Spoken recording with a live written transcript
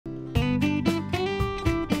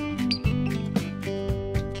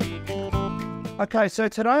Okay, so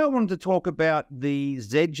today I wanted to talk about the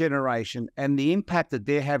Z generation and the impact that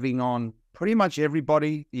they're having on pretty much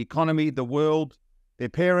everybody, the economy, the world, their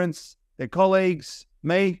parents, their colleagues,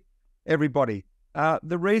 me, everybody.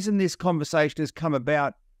 The reason this conversation has come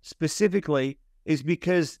about specifically is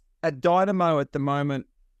because at Dynamo at the moment,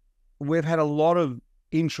 we've had a lot of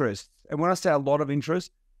interest. And when I say a lot of interest,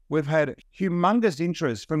 we've had humongous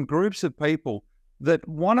interest from groups of people that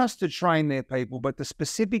want us to train their people, but the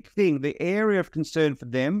specific thing, the area of concern for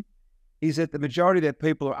them is that the majority of their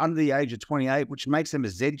people are under the age of 28, which makes them a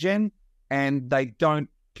Z Gen, and they don't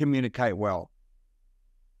communicate well.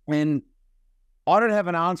 And I don't have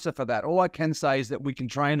an answer for that. All I can say is that we can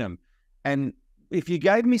train them. And if you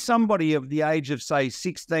gave me somebody of the age of, say,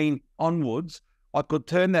 16 onwards, I could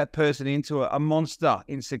turn that person into a monster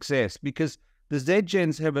in success, because the Z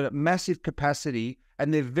Gens have a massive capacity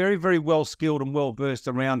and they're very, very well skilled and well versed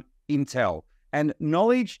around intel. And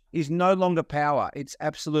knowledge is no longer power. It's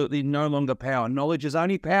absolutely no longer power. Knowledge is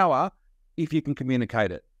only power if you can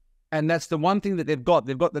communicate it. And that's the one thing that they've got.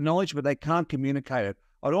 They've got the knowledge, but they can't communicate it.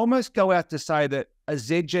 I'd almost go out to say that a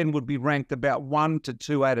Z Gen would be ranked about 1 to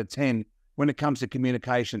 2 out of 10 when it comes to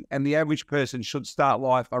communication. And the average person should start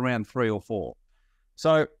life around 3 or 4.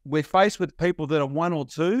 So we're faced with people that are 1 or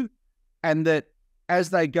 2, and that as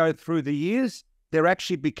they go through the years, they're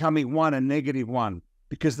actually becoming 1 and -1.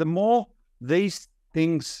 Because the more these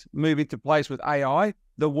things move into place with AI,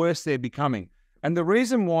 the worse they're becoming. And the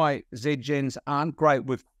reason why Z Gens aren't great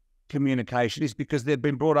with communication is because they've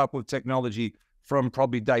been brought up with technology from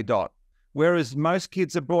probably day dot. Whereas most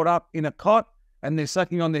kids are brought up in a cot and they're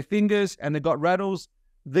sucking on their fingers and they've got rattles,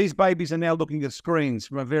 these babies are now looking at screens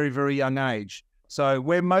from a very, very young age. So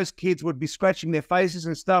where most kids would be scratching their faces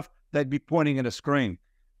and stuff, they'd be pointing at a screen.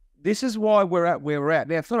 This is why we're at where we're at.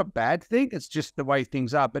 Now, it's not a bad thing. It's just the way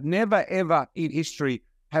things are. But never, ever in history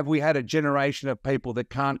have we had a generation of people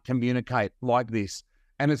that can't communicate like this.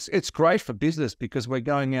 And it's great for business, because we're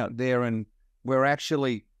going out there and we're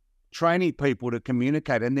actually training people to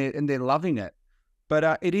communicate, and they're loving it.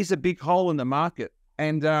 But it is a big hole in the market.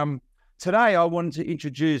 And today I wanted to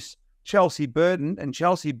introduce Chelsea Burton. And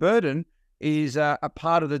Chelsea Burton is a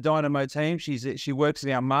part of the Dynamo team. She works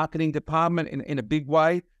in our marketing department in a big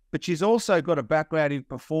way, but she's also got a background in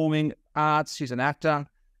performing arts. She's an actor,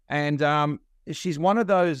 and she's one of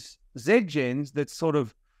those Z Gens that's sort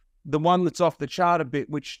of the one that's off the chart a bit,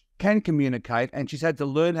 which can communicate, and she's had to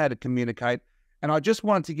learn how to communicate. And I just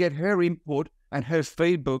wanted to get her input and her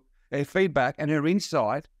feedback and her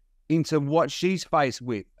insight into what she's faced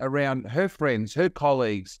with around her friends, her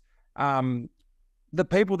colleagues, the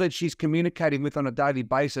people that she's communicating with on a daily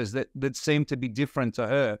basis that seem to be different to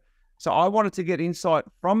her. So I wanted to get insight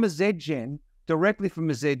from a Z Gen, directly from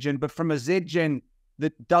a Z Gen, but from a Z Gen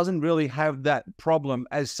that doesn't really have that problem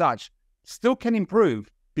as such. Still can improve,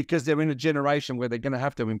 because they're in a generation where they're going to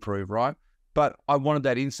have to improve, right? But I wanted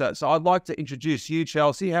that insight. So I'd like to introduce you,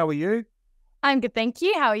 Chelsea. How are you? I'm good, thank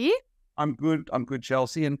you. How are you? I'm good,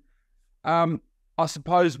 Chelsea. And I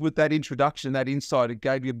suppose with that introduction, that insight, it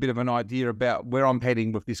gave you a bit of an idea about where I'm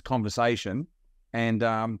heading with this conversation.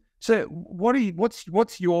 And so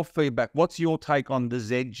what's your feedback? What's your take on the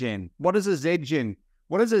Z Gen? What does a Z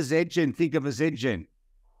Gen think of a Z Gen?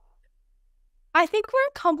 I think we're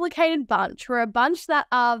a complicated bunch. We're a bunch that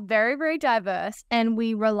are very, very diverse, and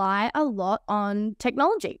we rely a lot on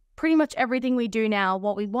technology. Pretty much everything we do now,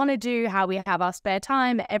 what we want to do, how we have our spare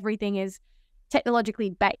time, everything is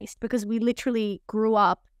technologically based, because we literally grew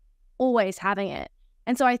up always having it.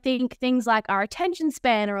 And so I think things like our attention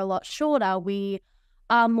span are a lot shorter. We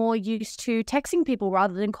are more used to texting people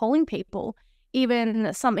rather than calling people.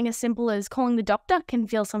 Even something as simple as calling the doctor can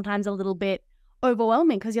feel sometimes a little bit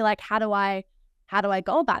overwhelming, because you're like, how do I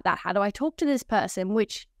go about that? How do I talk to this person?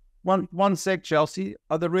 Which one sec, Chelsea.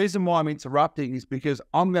 The reason why I'm interrupting is because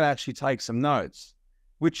I'm going to actually take some notes,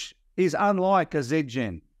 which is unlike a Z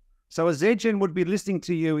Gen. So a Z Gen would be listening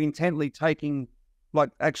to you intently, taking, like,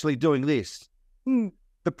 actually doing this.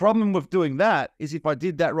 The problem with doing that is if I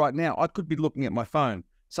did that right now, I could be looking at my phone.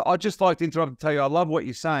 So I'd just like to interrupt and tell you I love what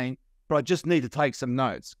you're saying, but I just need to take some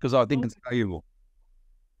notes because I think it's valuable.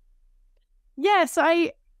 Yeah, so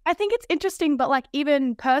I think it's interesting, but like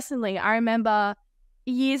even personally, I remember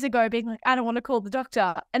years ago being like, I don't want to call the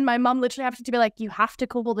doctor. And my mum literally had to be like, you have to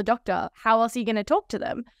call the doctor. How else are you going to talk to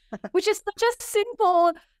them? Which is such a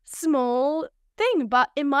simple, small thing. But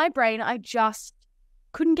in my brain, I just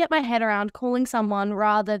couldn't get my head around calling someone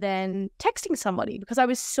rather than texting somebody, because I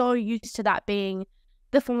was so used to that being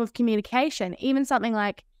the form of communication. Even something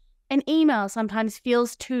like an email sometimes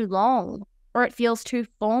feels too long, or it feels too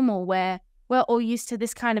formal, where we're all used to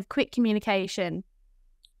this kind of quick communication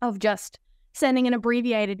of just sending an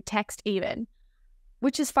abbreviated text even,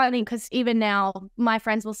 which is funny because even now my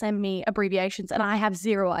friends will send me abbreviations and I have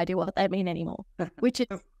zero idea what they mean anymore, which is...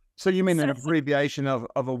 So you mean an abbreviation of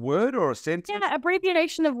a word or a sentence? Yeah,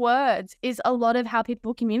 abbreviation of words is a lot of how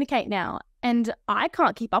people communicate now. And I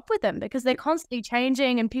can't keep up with them because they're constantly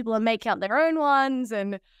changing and people are making up their own ones.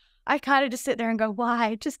 And I kind of just sit there and go,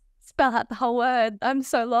 why? Just spell out the whole word. I'm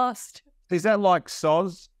so lost. Is that like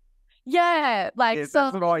soz? Yeah, like Yeah, so.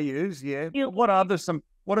 that's what I use. Yeah. What are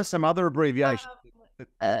some other abbreviations?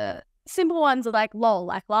 Simple ones are like lol,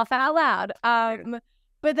 like laugh out loud.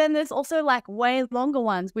 But then there's also like way longer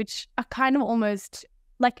ones, which are kind of almost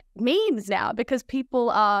like memes now because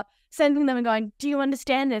people are sending them and going, do you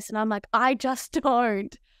understand this? And I'm like, I just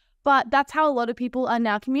don't. But that's how a lot of people are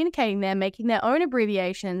now communicating. They're making their own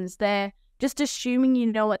abbreviations. They're just assuming you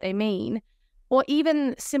know what they mean. Or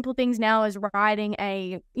even simple things now as writing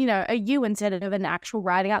a you instead of an actual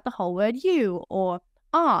writing out the whole word you, or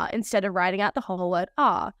instead of writing out the whole word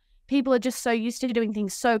are. People are just so used to doing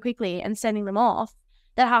things so quickly and sending them off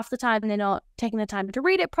that half the time they're not taking the time to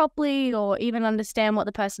read it properly or even understand what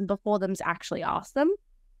the person before them's actually asked them.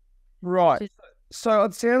 Right. So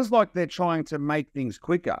it sounds like they're trying to make things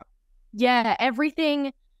quicker. Yeah,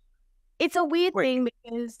 everything. It's a weird thing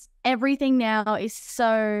because everything now is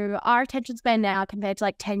so... Our attention span now compared to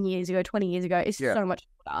like 10 years ago, 20 years ago is so much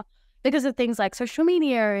shorter because of things like social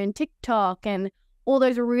media and TikTok and all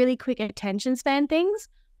those really quick attention span things.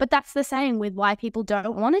 But that's the same with why people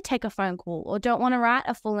don't want to take a phone call or don't want to write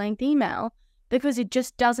a full-length email because it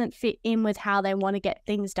just doesn't fit in with how they want to get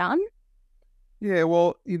things done. Yeah,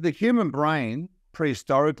 well, the human brain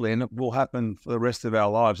prehistorically, and it will happen for the rest of our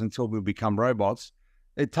lives until we become robots,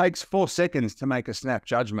 it takes 4 seconds to make a snap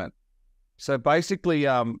judgment. So basically,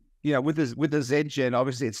 with the Z Gen,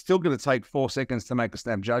 obviously it's still going to take 4 seconds to make a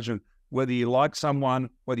snap judgment, whether you like someone,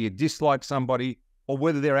 whether you dislike somebody, or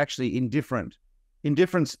whether they're actually indifferent.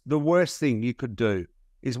 Indifference, the worst thing you could do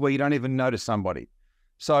is where you don't even notice somebody.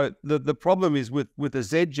 So the problem is with a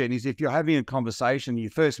Z Gen is if you're having a conversation,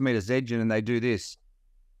 you first meet a Z Gen and they do this.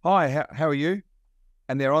 Hi, how are you?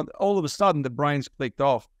 And they're on, all of a sudden the brain's clicked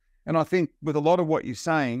off. And I think with a lot of what you're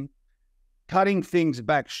saying, cutting things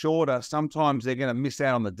back shorter, sometimes they're going to miss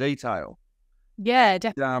out on the detail. Yeah,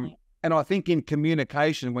 definitely. And I think in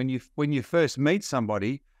communication, when you first meet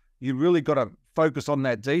somebody, you really got to focus on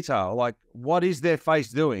that detail. Like, what is their face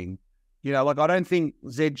doing? Like I don't think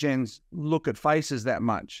Z Gens look at faces that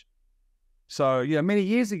much. So, many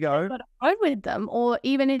years ago, got a phone with them, or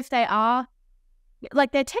even if they are,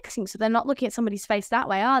 like they're texting, so they're not looking at somebody's face that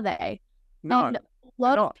way, are they? No, and a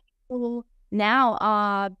lot of people now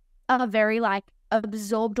are very like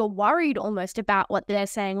absorbed or worried almost about what they're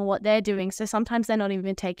saying or what they're doing. So sometimes they're not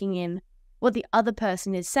even taking in what the other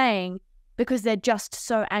person is saying because they're just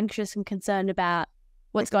so anxious and concerned about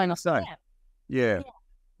what's going on. So, yeah.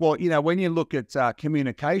 Well, when you look at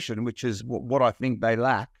communication, which is what I think they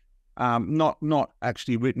lack, not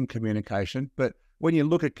actually written communication, but when you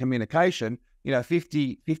look at communication,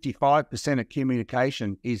 55% of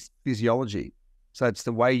communication is physiology. So it's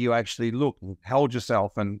the way you actually look, hold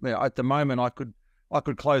yourself. And at the moment, I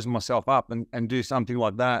could close myself up and do something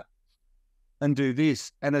like that and do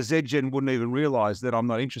this. And a Z Gen wouldn't even realize that I'm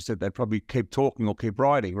not interested. They'd probably keep talking or keep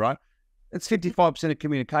writing, right? It's 55% of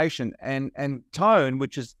communication and tone,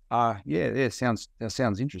 which is, sounds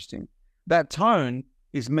interesting. That tone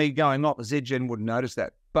is me going, not the Z Gen wouldn't notice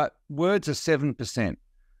that, but words are 7%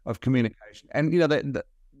 of communication. And,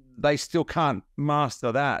 they still can't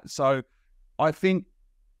master that. So I think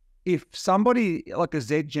if somebody like a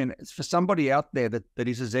Z Gen, it's for somebody out there that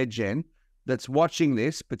is a Z Gen that's watching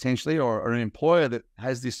this potentially, or an employer that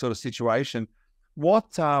has this sort of situation,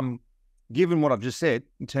 given what I've just said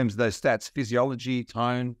in terms of those stats, physiology,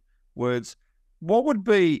 tone, words, what would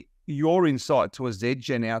be your insight to a Z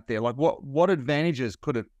Gen out there? Like what advantages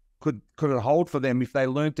could it hold for them if they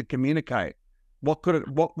learn to communicate? What could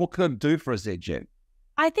it do for a Z Gen?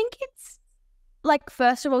 I think it's like,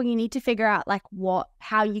 first of all, you need to figure out like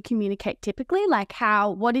how you communicate typically, like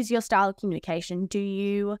what is your style of communication? Do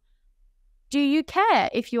you care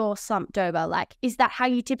if you're slumped over? Like, is that how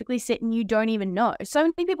you typically sit and you don't even know? So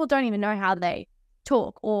many people don't even know how they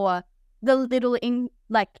talk or the little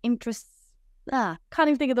interests. Can't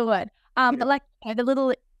even think of the word. Like the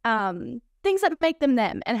little things that make them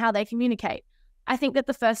and how they communicate. I think that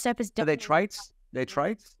the first step is... Are they traits? They're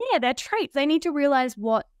traits? Yeah, they're traits. They need to realize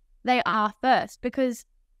what they are first, because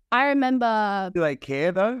I remember... Do they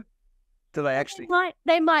care though? Do they actually...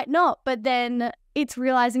 They might not, but then it's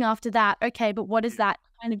realizing after that, okay, but what does that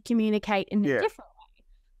kind of communicate in a different way?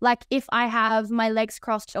 Like if I have my legs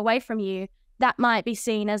crossed away from you, that might be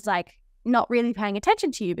seen as like not really paying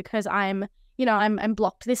attention to you because I'm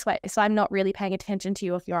blocked this way. So I'm not really paying attention to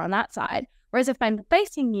you if you're on that side. Whereas if I'm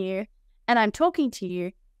facing you and I'm talking to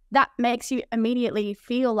you, that makes you immediately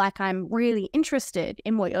feel like I'm really interested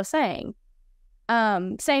in what you're saying.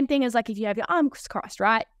 Same thing as like if you have your arms crossed,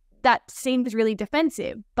 right? That seems really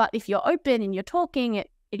defensive. But if you're open and you're talking, it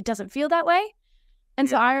doesn't feel that way. And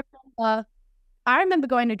so I remember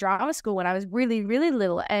going to drama school when I was really, really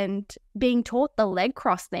little and being taught the leg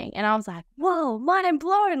cross thing. And I was like, whoa, mind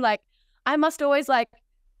blown. Like, I must always like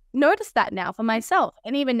notice that now for myself.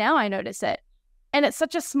 And even now I notice it. And it's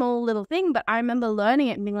such a small little thing, but I remember learning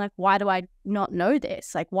it and being like, why do I not know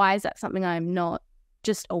this? Like, why is that something I'm not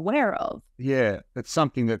just aware of? Yeah, it's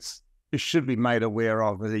something it should be made aware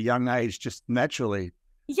of at a young age, just naturally.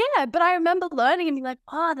 Yeah, but I remember learning and being like,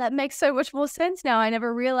 oh, that makes so much more sense now. I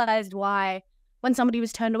never realized why when somebody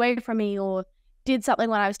was turned away from me or did something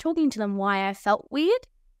when I was talking to them, why I felt weird.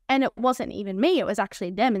 And it wasn't even me. It was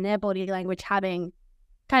actually them and their body language having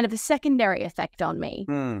kind of a secondary effect on me.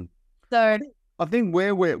 So I think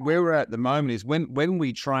where we're at the moment is when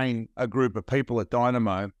we train a group of people at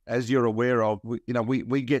Dynamo, as you're aware of,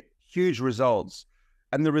 we get huge results.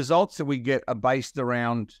 And the results that we get are based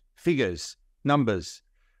around figures, numbers.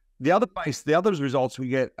 The other results we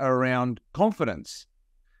get are around confidence.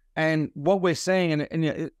 And what we're seeing,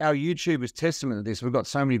 and our YouTube is testament to this, we've got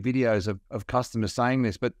so many videos of customers saying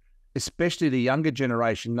this, but especially the younger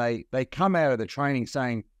generation, they come out of the training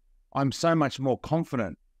saying, I'm so much more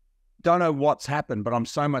confident. Don't know what's happened, but I'm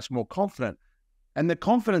so much more confident. And the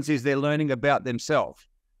confidence is they're learning about themselves.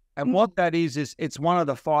 And what that is it's one of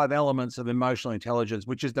the 5 elements of emotional intelligence,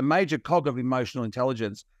 which is the major cog of emotional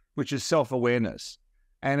intelligence, which is self-awareness.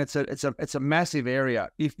 And it's a massive area.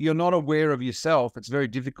 If you're not aware of yourself, it's very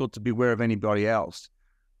difficult to be aware of anybody else.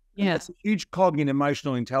 Yeah, it's a huge cog in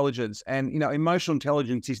emotional intelligence. And emotional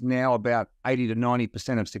intelligence is now about 80 to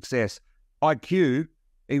 90% of success. IQ,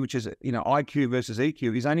 which is IQ versus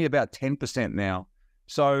EQ, is only about 10% now.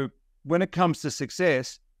 So when it comes to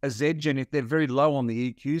success, a Z Gen, if they're very low on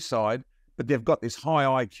the EQ side, but they've got this high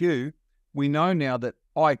IQ, we know now that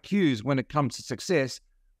IQs, when it comes to success,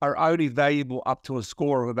 are only valuable up to a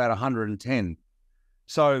score of about 110.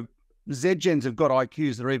 So Z Gens have got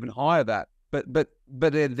IQs that are even higher than that, but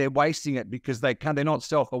they're wasting it because they're not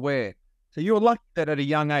self-aware. So you're lucky that at a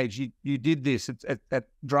young age you did this at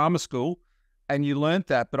drama school and you learned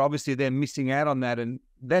that, but obviously they're missing out on that. And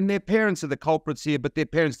then their parents are the culprits here, but their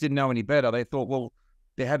parents didn't know any better. They thought, well,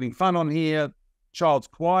 they're having fun on here, child's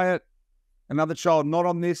quiet, another child not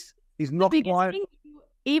on this, is not quiet.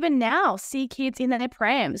 Even now, see kids in their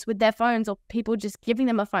prams with their phones or people just giving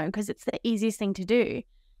them a phone because it's the easiest thing to do.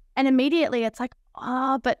 And immediately it's like,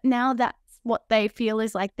 but now that's what they feel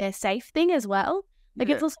is like their safe thing as well. Like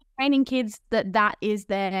it's also training kids that is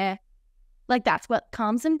their, like that's what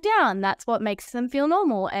calms them down. That's what makes them feel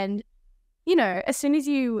normal. And, as soon as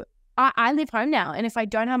I live home now and if I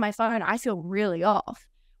don't have my phone, I feel really off,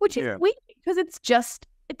 which is weird because it's just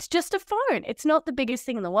a phone. It's not the biggest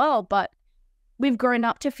thing in the world, but we've grown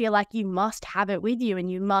up to feel like you must have it with you and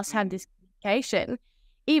you must have this communication,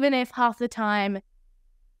 even if half the time,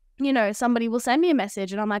 somebody will send me a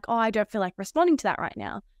message and I'm like, oh, I don't feel like responding to that right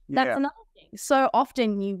now. That's another thing. So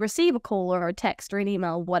often you receive a call or a text or an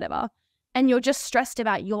email, whatever, and you're just stressed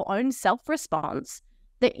about your own self-response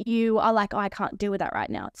that you are like, oh, I can't deal with that right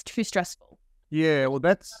now. It's too stressful. Yeah, well,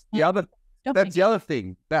 that's the other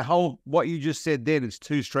thing. That whole, what you just said then is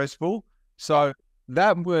too stressful. So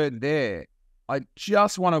that word there, I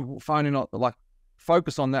just want to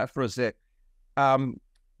focus on that for a sec.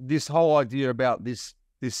 This whole idea about this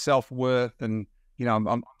self-worth and,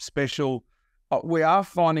 I'm special. We are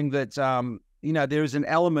finding that, there is an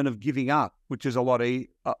element of giving up, which is a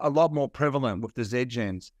lot more prevalent with the Z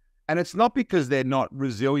Gens. And it's not because they're not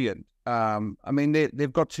resilient.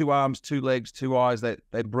 They've got 2 arms, 2 legs, 2 eyes,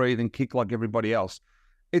 they breathe and kick like everybody else.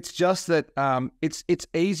 It's just that it's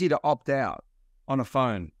easy to opt out on a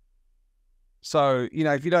phone. So,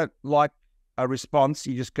 if you don't like a response,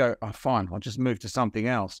 you just go, oh, fine, I'll just move to something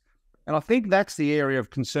else. And I think that's the area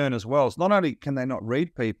of concern as well. It's not only can they not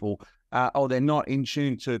read people or they're not in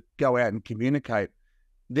tune to go out and communicate,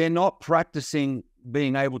 they're not practicing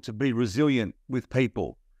being able to be resilient with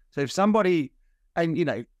people. So if somebody,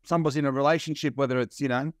 and, somebody's in a relationship, whether it's,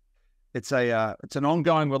 it's an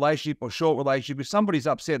ongoing relationship or short relationship, if somebody's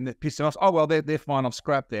upset and they're pissed off, oh, well, they're fine, I've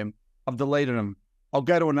scrapped them, I've deleted them, I'll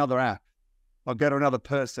go to another app. I'll go to another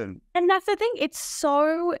person. And that's the thing. It's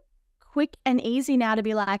so quick and easy now to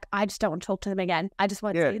be like, I just don't want to talk to them again. I just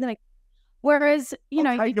want to see them again. Whereas,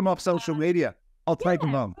 I'll take them off social media. I'll take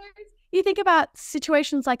them on. you think about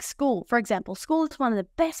situations like school, for example. School is one of the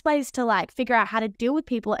best ways to like figure out how to deal with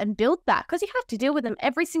people and build that, because you have to deal with them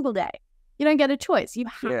every single day. You don't get a choice. You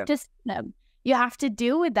have to see them. You have to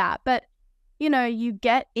deal with that. But, you know, you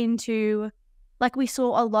get into, like we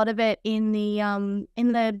saw a lot of it in the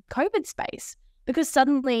COVID space, because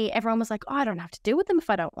suddenly everyone was like, oh, I don't have to deal with them if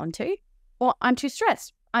I don't want to, or I'm too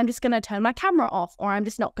stressed. I'm just going to turn my camera off, or I'm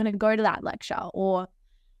just not going to go to that lecture. Or,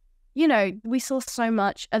 you know, we saw so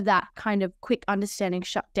much of that kind of quick understanding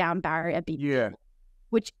shutdown barrier being,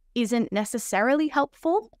 which isn't necessarily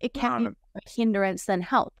helpful. It can be a hindrance than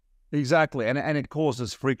help. Exactly. And it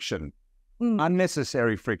causes friction,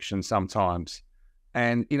 unnecessary friction sometimes.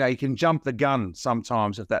 And, you know, you can jump the gun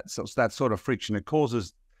sometimes if that's that sort of friction. It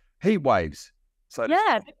causes heat waves. So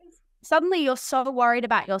because suddenly you're so worried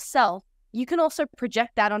about yourself, you can also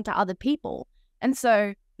project that onto other people. And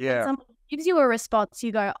so when someone gives you a response,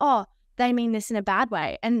 you go, oh, they mean this in a bad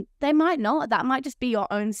way. And they might not. That might just be your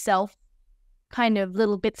own self kind of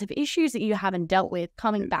little bits of issues that you haven't dealt with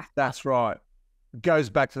coming back. That's right. It goes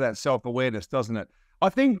back to that self-awareness, doesn't it? I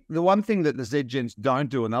think the one thing that the Z-Gens don't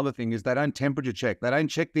do, another thing, is they don't temperature check. They don't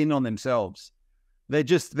check in on themselves. They're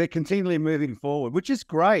continually moving forward, which is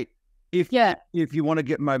great if you want to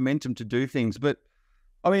get momentum to do things. But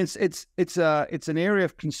I mean, it's an area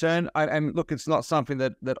of concern. And look, it's not something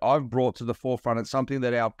that I've brought to the forefront. It's something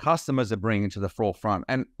that our customers are bringing to the forefront.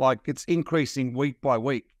 And like, it's increasing week by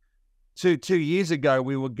week. 2 years ago,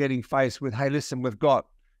 we were getting faced with, hey, listen, we've got,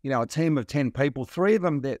 you know, a team of 10 people. 3 of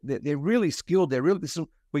them, they're really skilled.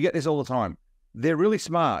 We get this all the time. They're really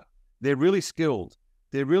smart. They're really skilled.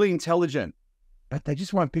 They're really intelligent, but they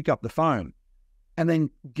just won't pick up the phone. And then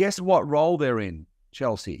guess what role they're in,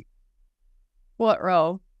 Chelsea? What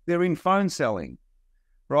role? They're in phone selling,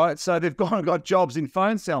 right? So they've got jobs in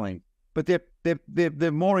phone selling, but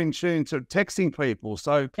they're more in tune to texting people.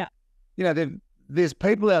 So, you know, there's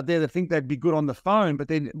people out there that think they'd be good on the phone, but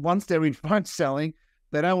then once they're in phone selling,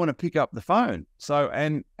 they don't want to pick up the phone. So,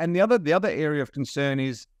 and the other area of concern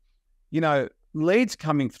is, you know, leads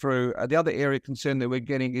coming through. The other area of concern that we're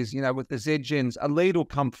getting is, you know, with the Z-Gens, a lead will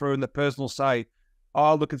come through and the person will say,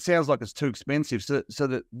 oh, look, it sounds like it's too expensive. So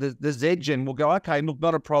that the Z-Gen will go, okay, look,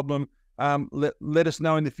 not a problem. Let us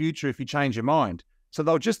know in the future if you change your mind. So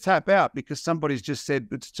they'll just tap out because somebody's just said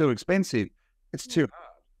it's too expensive. It's too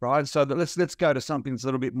hard, right? So let's go to something that's a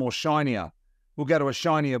little bit more shinier. We'll go to a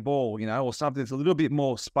shinier ball, you know, or something that's a little bit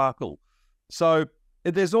more sparkle. So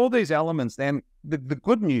there's all these elements. And the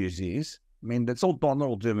good news is, I mean, that's all not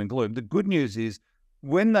all doom and gloom. The good news is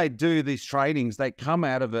when they do these trainings, they come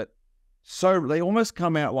out of it. So they almost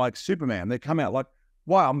come out like Superman. They come out like,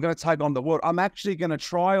 wow, I'm going to take on the world. I'm actually going to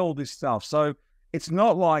try all this stuff. So it's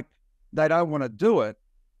not like they don't want to do it.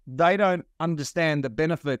 They don't understand the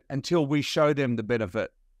benefit until we show them the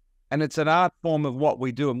benefit. And it's an art form of what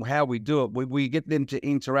we do and how we do it. We get them to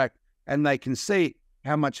interact and they can see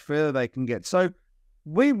how much further they can get. So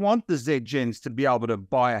we want the Z-Gens to be able to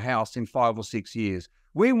buy a house in 5 or 6 years.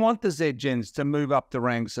 We want the Z-Gens to move up the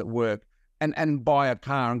ranks at work and buy a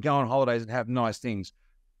car and go on holidays and have nice things.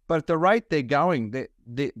 But at the rate they're going,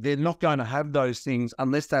 they're not going to have those things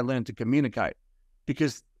unless they learn to communicate.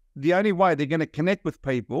 Because the only way they're going to connect with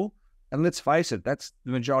people, and let's face it, that's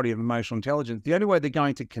the majority of emotional intelligence, the only way they're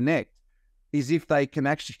going to connect is if they can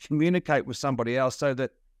actually communicate with somebody else, so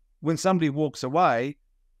that when somebody walks away,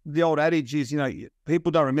 the old adage is, you know,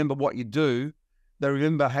 people don't remember what you do, they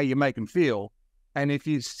remember how you make them feel. And if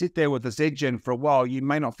you sit there with a Z-Gen for a while, you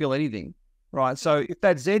may not feel anything, right? So if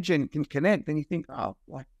that Z-Gen can connect, then you think, oh,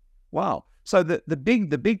 like, wow. So the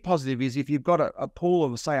big positive is if you've got a pool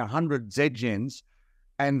of, say, 100 Z-Gens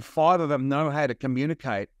and 5 of them know how to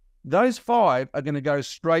communicate, those 5 are going to go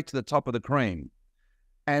straight to the top of the cream.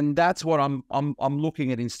 And that's what I'm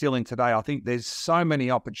looking at instilling today. I think there's so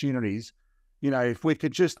many opportunities. You know, if we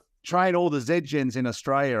could just train all the Z-Gens in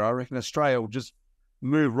Australia, I reckon Australia will just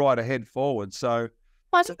move right ahead forward. So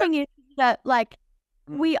one thing is that, like,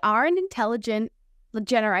 we are an intelligent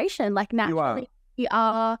generation. Like, naturally, we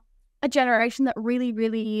are a generation that really,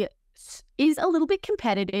 really is a little bit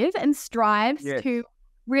competitive and strives to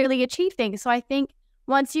really achieve things. So I think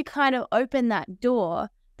once you kind of open that door,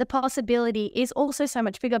 the possibility is also so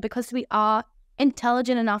much bigger, because we are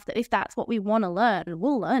intelligent enough that if that's what we want to learn,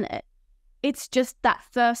 we'll learn it. It's just that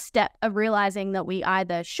first step of realizing that we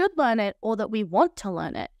either should learn it or that we want to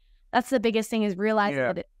learn it. That's the biggest thing, is realizing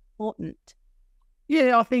that it's important.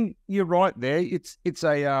 Yeah, I think you're right there. It's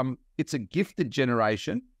a gifted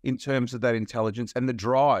generation in terms of that intelligence and the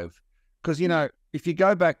drive. Because, you know, if you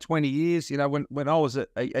go back 20 years, you know, when I was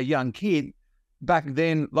a young kid, back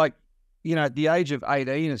then, like, you know, at the age of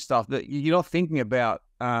 18 and stuff, that you're not thinking about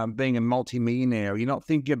being a multimillionaire. You're not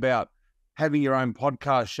thinking about having your own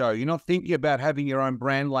podcast show. You're not thinking about having your own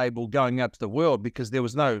brand label going out to the world, because there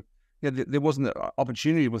was no, there wasn't an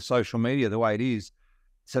opportunity with social media the way it is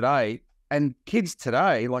today. And kids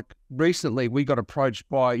today, like recently, we got approached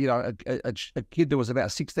by, a kid that was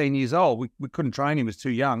about 16 years old. We couldn't train him; he was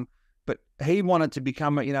too young, but he wanted to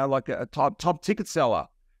become like a top ticket seller,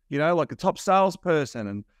 like a top salesperson.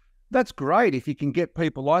 And that's great if you can get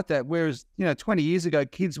people like that. Whereas, 20 years ago,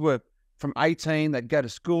 kids were from 18, they'd go to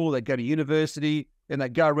school, they'd go to university, and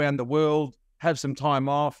they'd go around the world, have some time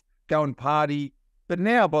off, go and party. But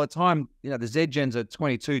now, by the time, the Z Gens are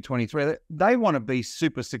 22, 23, they want to be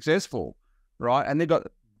super successful, right? And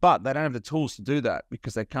but they don't have the tools to do that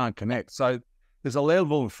because they can't connect. So there's a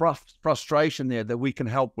level of frustration there that we can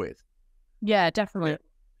help with. Yeah, definitely.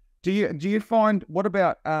 Do you find, what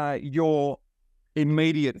about your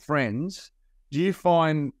immediate friends? Do you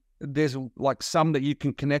find there's like some that you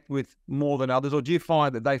can connect with more than others, or do you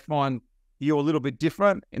find that they find you're a little bit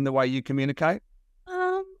different in the way you communicate?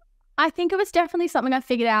 I think it was definitely something I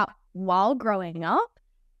figured out while growing up.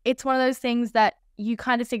 It's one of those things that you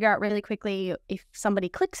kind of figure out really quickly if somebody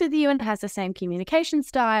clicks with you and has the same communication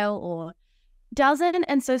style or doesn't.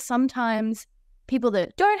 And so sometimes people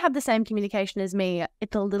that don't have the same communication as me,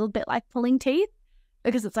 it's a little bit like pulling teeth,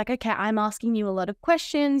 because it's like, okay, I'm asking you a lot of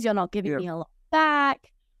questions, you're not giving me a lot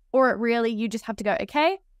back. Or you just have to go,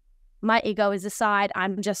 okay, my ego is aside,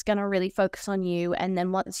 I'm just going to really focus on you. And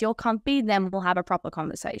then once you're comfy, then we'll have a proper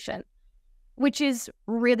conversation, which is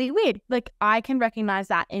really weird. Like, I can recognize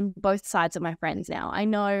that in both sides of my friends now. I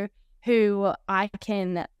know who I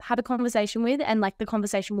can have a conversation with, and like the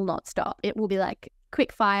conversation will not stop. It will be like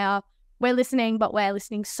quick fire. We're listening, but we're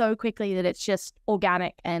listening so quickly that it's just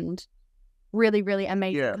organic and really, really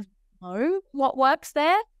amazing. Yeah. Know what works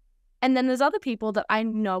there. And then there's other people that I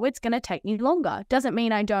know it's going to take me longer. Doesn't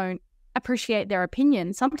mean I don't appreciate their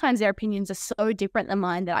opinion. Sometimes their opinions are so different than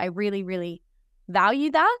mine that I really, really value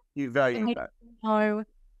that. You value that. No,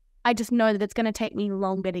 I just know that it's going to take me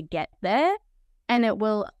longer to get there. And it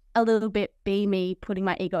will a little bit be me putting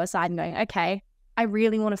my ego aside and going, okay, I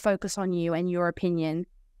really want to focus on you and your opinion.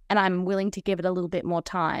 And I'm willing to give it a little bit more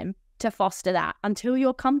time to foster that until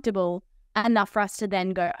you're comfortable enough for us to then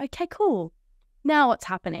go, okay, cool. Now what's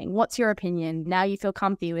happening? What's your opinion? Now you feel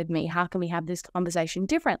comfy with me. How can we have this conversation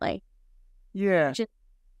differently? Yeah. Just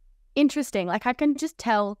interesting. Like, I can just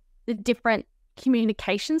tell the different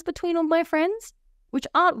communications between all my friends, which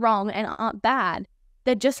aren't wrong and aren't bad.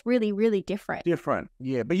 They're just really, really different.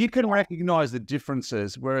 Yeah. But you can recognize the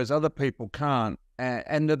differences, whereas other people can't.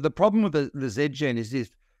 And the problem with the Z Gen is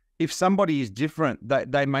if somebody is different,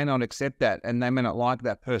 they may not accept that, and they may not like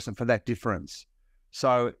that person for that difference.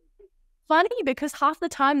 So funny, because half the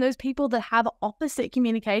time those people that have opposite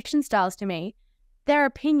communication styles to me, their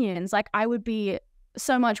opinions, like, I would be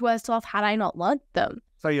so much worse off had I not learned them.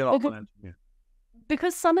 So you're not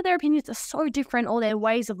because some of their opinions are so different, or their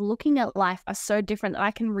ways of looking at life are so different, that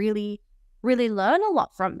I can really, really learn a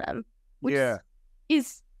lot from them, which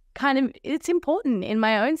is kind of, it's important in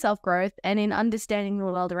my own self-growth and in understanding the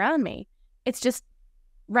world around me. It's just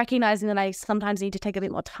recognizing that I sometimes need to take a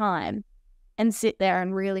bit more time and sit there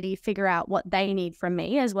and really figure out what they need from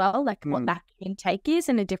me as well, like what that intake is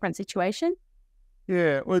in a different situation.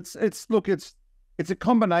 Yeah, well, it's a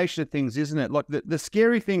combination of things, isn't it? Like the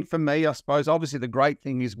scary thing for me, I suppose, obviously the great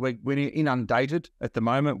thing is we're inundated at the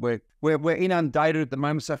moment. We're inundated at the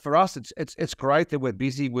moment. So for us, it's great that we're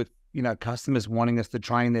busy with, customers wanting us to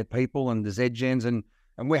train their people and the Z Gens, and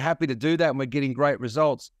we're happy to do that, and we're getting great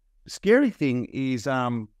results. The scary thing is,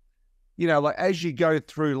 like as you go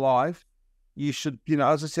through life, you should,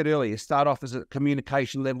 as I said earlier, start off as a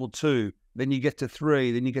communication level 2, then you get to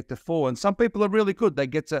 3, then you get to 4. And some people are really good. They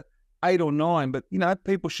get to 8 or 9, but,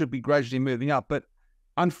 people should be gradually moving up. But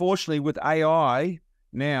unfortunately, with AI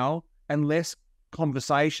now and less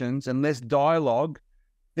conversations and less dialogue,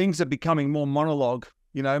 things are becoming more monologue,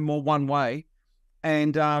 more one way.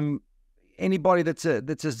 And anybody that's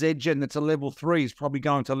a Z Gen that's a level 3 is probably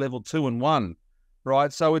going to level 2 and 1,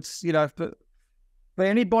 right? So it's, for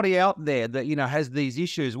anybody out there that, has these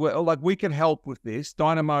issues, we can help with this.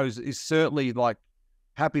 Dynamo is certainly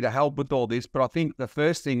happy to help with all this. But I think the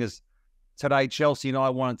first thing is today, Chelsea and I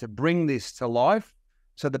wanted to bring this to life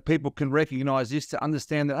so that people can recognize this, to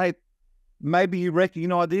understand that, hey, maybe you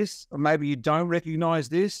recognize this or maybe you don't recognize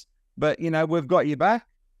this, but, we've got your back.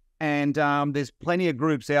 And there's plenty of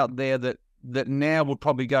groups out there that now will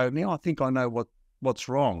probably go, now I think I know what's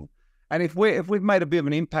wrong. And if we've made a bit of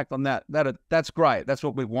an impact on that's great. That's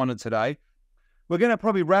what we've wanted today. We're going to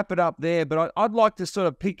probably wrap it up there, but I'd like to sort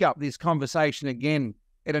of pick up this conversation again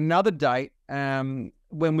at another date.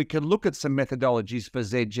 when we can look at some methodologies for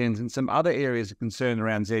Z Gens and some other areas of concern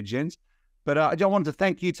around Z Gens. But I don't want to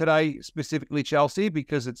thank you today specifically, Chelsea,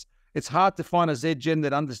 because it's hard to find a Z Gen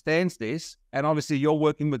that understands this. And obviously you're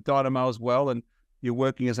working with Dynamo as well, and you're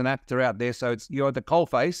working as an actor out there, so you're at the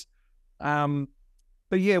coalface.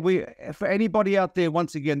 But yeah, for anybody out there,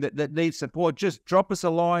 once again, that needs support, just drop us a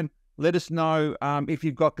line. Let us know if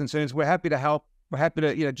you've got concerns. We're happy to help. We're happy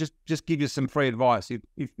to, just give you some free advice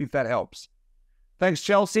if that helps. Thanks,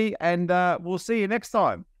 Chelsea, and we'll see you next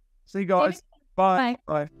time. See you guys. Bye.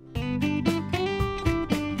 Bye. Bye.